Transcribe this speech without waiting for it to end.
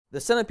The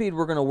centipede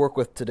we're going to work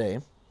with today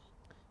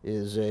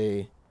is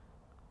a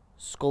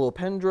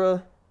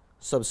Scolopendra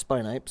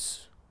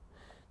subspinips.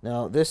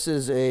 Now, this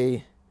is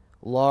a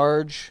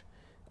large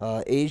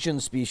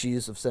Asian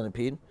species of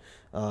centipede,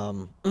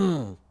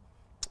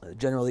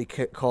 generally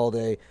called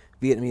a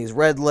Vietnamese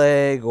red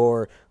leg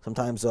or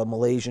sometimes a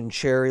Malaysian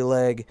cherry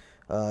leg.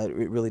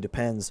 It really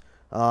depends.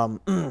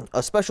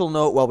 A special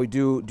note while we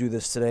do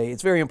this today,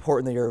 it's very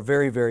important that you're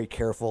very, very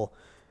careful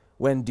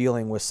when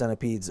dealing with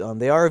centipedes.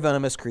 They are a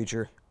venomous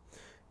creature.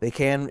 They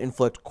can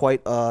inflict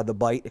quite the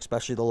bite,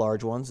 especially the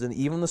large ones, and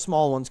even the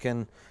small ones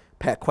can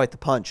pack quite the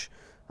punch.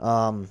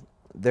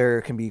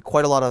 There can be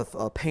quite a lot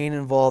of pain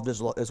involved,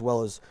 as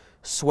well as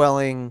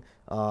swelling,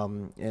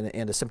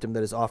 and a symptom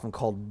that is often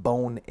called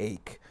bone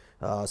ache,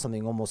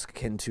 something almost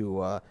akin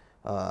to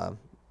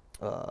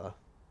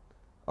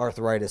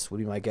arthritis would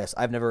be my guess.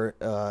 I've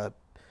never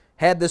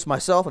had this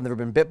myself. I've never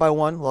been bit by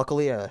one,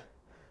 luckily.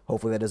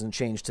 Hopefully that doesn't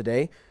change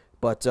today.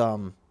 But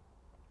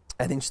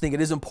I think it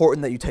is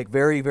important that you take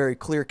very, very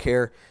clear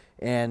care,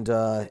 and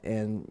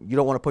you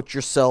don't want to put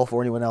yourself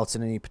or anyone else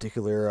in any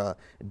particular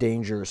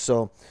danger.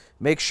 So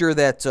make sure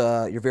that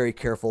you're very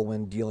careful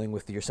when dealing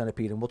with your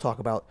centipede, and we'll talk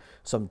about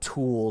some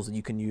tools that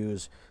you can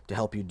use to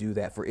help you do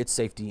that for its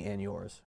safety and yours.